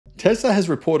Tesla has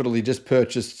reportedly just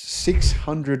purchased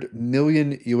 $600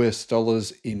 million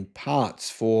in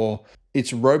parts for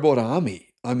its robot army.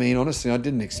 I mean, honestly, I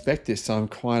didn't expect this. So I'm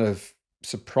kind of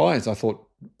surprised. I thought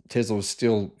Tesla was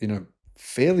still,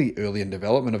 fairly early in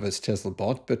development of its Tesla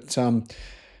bot, but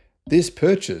this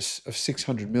purchase of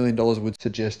 $600 million would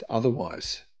suggest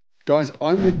otherwise. Guys,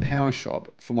 I'm with PowerShop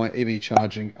for my EV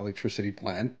charging electricity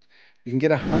plan. You can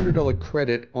get a $100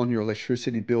 credit on your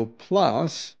electricity bill.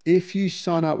 Plus, if you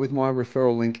sign up with my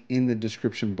referral link in the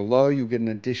description below, you'll get an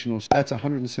additional, that's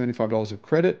 $175 of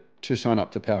credit to sign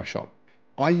up to PowerShop.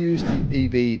 I use the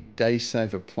EV Day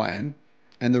Saver plan.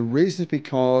 And the reason is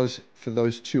because for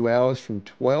those 2 hours from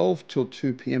 12 till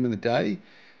 2 p.m. in the day,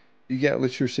 you get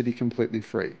electricity completely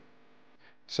free.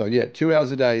 So yeah, 2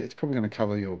 hours a day, it's probably going to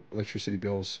cover your electricity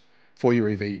bills for your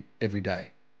EV every day.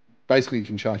 Basically, you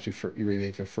can charge your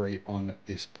EV for free on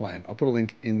this plan. I'll put a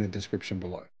link in the description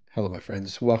below. Hello, my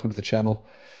friends. Welcome to the channel.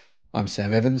 I'm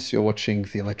Sam Evans. You're watching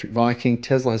the Electric Viking.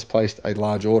 Tesla has placed a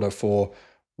large order for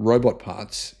robot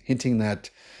parts, hinting that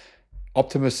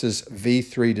Optimus's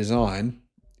V3 design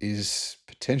is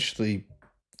potentially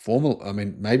formal. I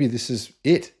mean, maybe this is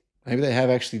it. Maybe they have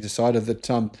actually decided that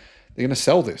they're going to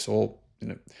sell this, or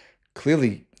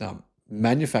clearly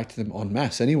manufacture them en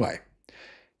masse anyway.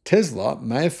 Tesla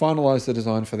may have finalized the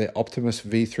design for their Optimus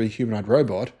V3 humanoid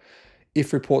robot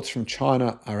if reports from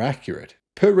China are accurate.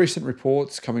 Per recent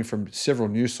reports coming from several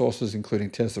news sources, including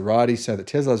Teslarati, say that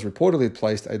Tesla has reportedly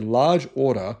placed a large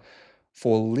order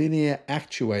for linear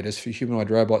actuators for humanoid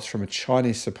robots from a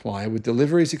Chinese supplier, with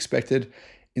deliveries expected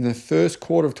in the first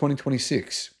quarter of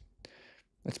 2026.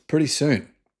 That's pretty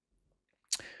soon.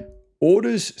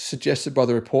 Orders suggested by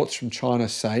the reports from China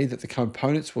say that the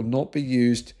components will not be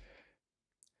used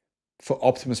for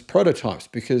Optimus prototypes,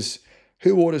 because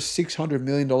who orders $600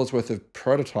 million worth of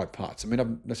prototype parts? I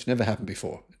mean, that's never happened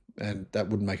before, and that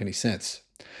wouldn't make any sense.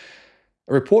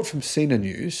 A report from Shanna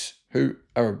News, who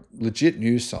are a legit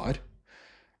news site,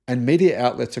 and media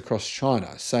outlets across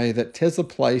China say that Tesla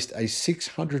placed a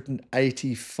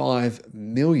 $685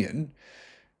 million,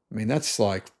 I mean, that's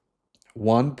like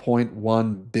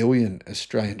 1.1 billion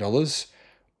Australian dollars,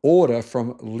 order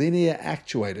from linear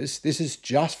actuators. This is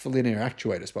just for linear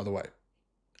actuators, by the way.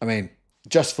 I mean,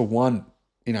 just for one,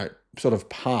 sort of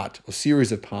part or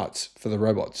series of parts for the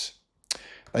robots.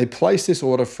 They placed this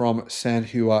order from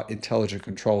Sanhua Intelligent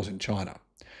Controls in China.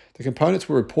 The components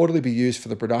will reportedly be used for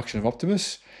the production of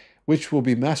Optimus, which will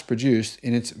be mass-produced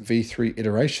in its V3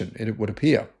 iteration, it would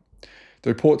appear.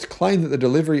 The reports claim that the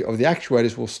delivery of the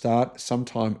actuators will start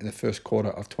sometime in the first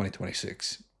quarter of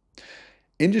 2026.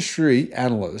 Industry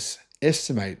analysts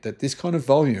estimate that this kind of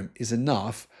volume is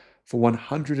enough for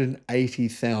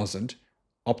 180,000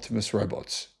 Optimus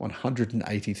robots.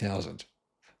 180,000.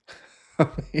 I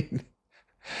mean,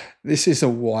 this is a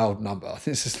wild number.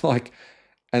 This is like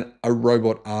a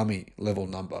robot army level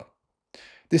number.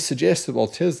 This suggests that while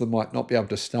Tesla might not be able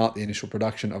to start the initial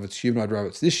production of its humanoid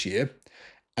robots this year,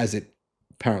 as it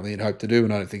apparently had hoped to do,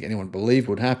 and I don't think anyone believed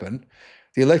would happen,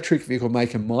 the electric vehicle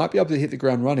maker might be able to hit the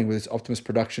ground running with its Optimus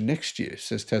production next year,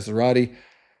 says Teslarati.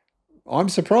 I'm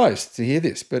surprised to hear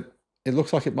this, but it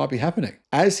looks like it might be happening.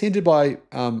 As hinted by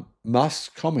Musk's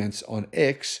comments on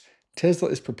X, Tesla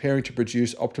is preparing to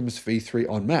produce Optimus V3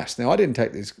 en masse. Now, I didn't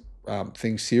take these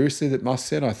things seriously that Musk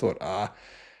said. I thought,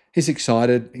 he's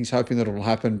excited. He's hoping that it'll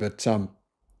happen. But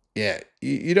yeah,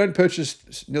 you don't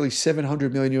purchase nearly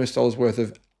 $700 million worth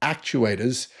of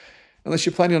actuators unless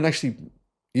you're planning on actually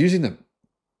using them.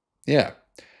 Yeah.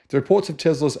 The reports of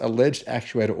Tesla's alleged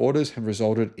actuator orders have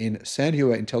resulted in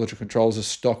Sanhua Intelligent Controls'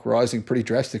 stock rising pretty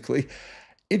drastically.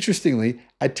 Interestingly,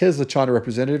 a Tesla China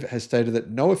representative has stated that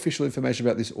no official information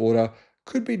about this order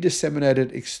could be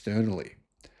disseminated externally.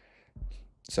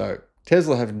 So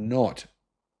Tesla have not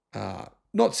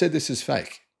said this is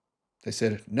fake. They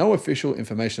said no official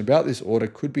information about this order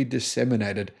could be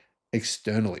disseminated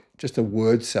externally. Just a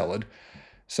word salad.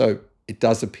 So it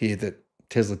does appear that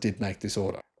Tesla did make this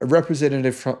order. A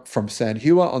representative from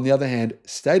Sanhua, on the other hand,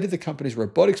 stated the company's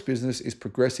robotics business is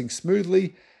progressing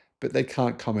smoothly, but they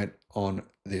can't comment on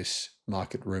this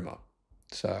market rumor.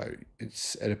 So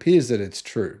it appears that it's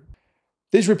true.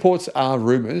 These reports are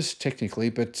rumors,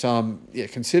 technically, but yeah,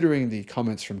 considering the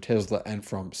comments from Tesla and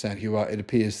from Sanhua, it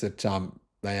appears that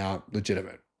they are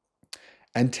legitimate.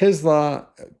 And Tesla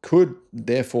could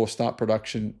therefore start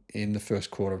production in the first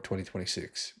quarter of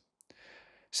 2026.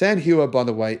 Sanhua, by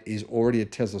the way, is already a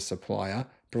Tesla supplier,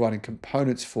 providing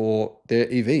components for their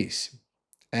EVs.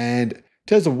 And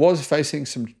Tesla was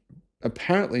facing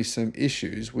apparently some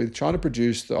issues with trying to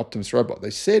produce the Optimus robot.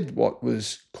 They said what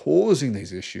was causing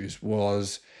these issues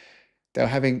was they were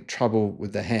having trouble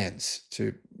with the hands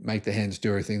to make the hands do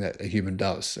everything that a human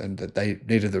does and that they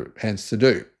needed the hands to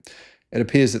do. It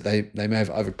appears that they may have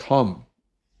overcome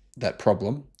that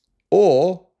problem,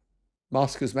 or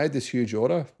Musk has made this huge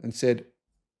order and said,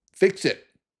 fix it.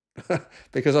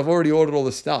 Because I've already ordered all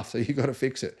the stuff, so you've got to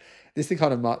fix it. This is the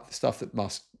kind of stuff that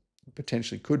Musk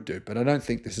potentially could do, but I don't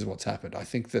think this is what's happened. I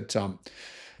think that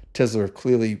Tesla have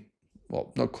clearly,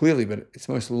 well, not clearly, but it's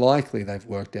most likely they've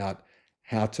worked out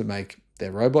how to make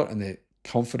their robot, and they're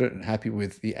confident and happy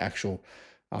with the actual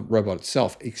robot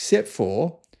itself, except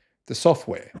for the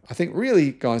software. I think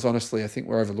really, guys, honestly, I think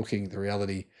we're overlooking the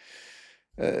reality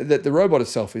that the robot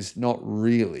itself is not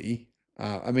really,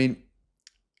 I mean,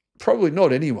 probably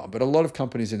not anyone, but a lot of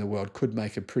companies in the world could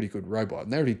make a pretty good robot,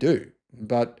 and they already do.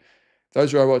 But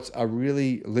those robots are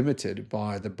really limited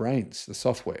by the brains, the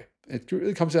software. It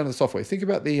really comes down to the software. Think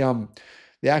about the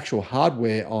actual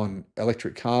hardware on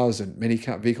electric cars and many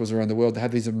vehicles around the world. They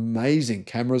have these amazing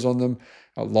cameras on them,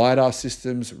 LiDAR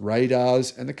systems,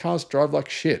 radars, and the cars drive like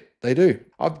shit. They do.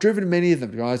 I've driven many of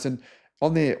them, guys, and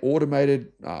on their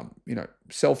automated,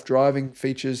 self-driving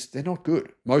features, they're not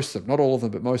good. Most of them, not all of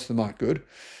them, but most of them aren't good.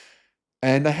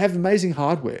 And they have amazing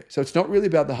hardware. So it's not really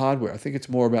about the hardware. I think it's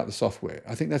more about the software.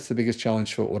 I think that's the biggest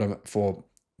challenge for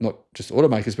not just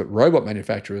automakers, but robot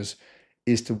manufacturers,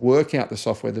 is to work out the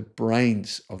software, the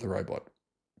brains of the robot.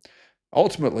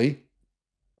 Ultimately,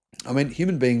 I mean,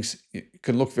 human beings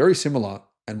can look very similar,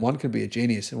 and one can be a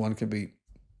genius and one can be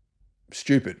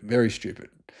stupid, very stupid.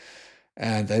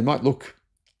 And they might look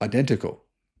identical.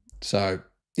 So,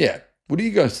 yeah, what do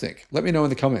you guys think? Let me know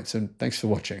in the comments, and thanks for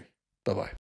watching.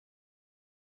 Bye-bye.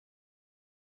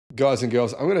 Guys and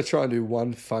girls, I'm going to try and do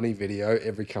one funny video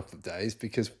every couple of days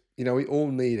because, we all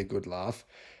need a good laugh.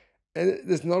 And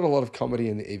there's not a lot of comedy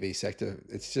in the EV sector.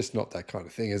 It's just not that kind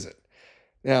of thing, is it?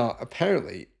 Now,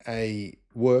 apparently, a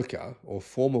worker or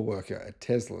former worker at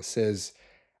Tesla says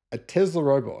a Tesla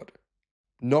robot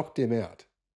knocked him out,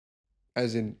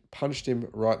 as in punched him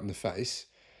right in the face.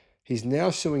 He's now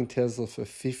suing Tesla for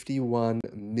 51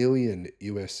 million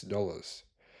US dollars.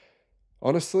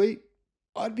 Honestly,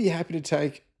 I'd be happy to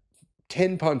take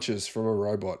 10 punches from a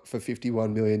robot for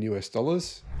 51 million US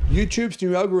dollars. YouTube's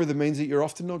new algorithm means that you're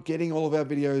often not getting all of our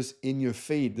videos in your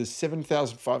feed. There's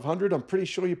 7,500. I'm pretty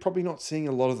sure you're probably not seeing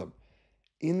a lot of them.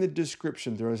 In the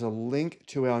description, there is a link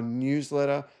to our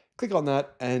newsletter. Click on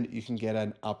that and you can get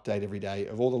an update every day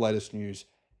of all the latest news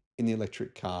in the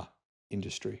electric car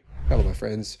industry. Hello, my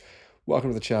friends.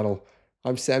 Welcome to the channel.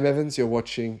 I'm Sam Evans. You're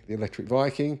watching the Electric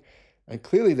Viking. And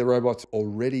clearly the robot's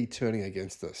already turning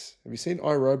against us. Have you seen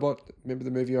iRobot? Remember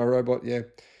the movie iRobot? Yeah.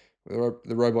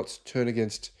 The robots turn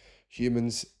against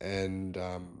humans and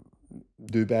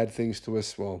do bad things to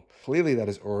us. Well, clearly that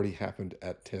has already happened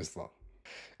at Tesla.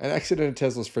 An accident at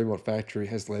Tesla's Fremont factory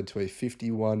has led to a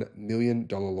 $51 million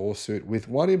lawsuit, with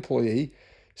one employee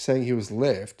saying he was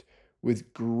left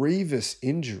with grievous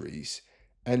injuries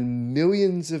and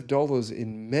millions of dollars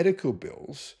in medical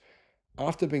bills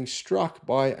after being struck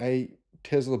by a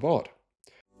Tesla bot.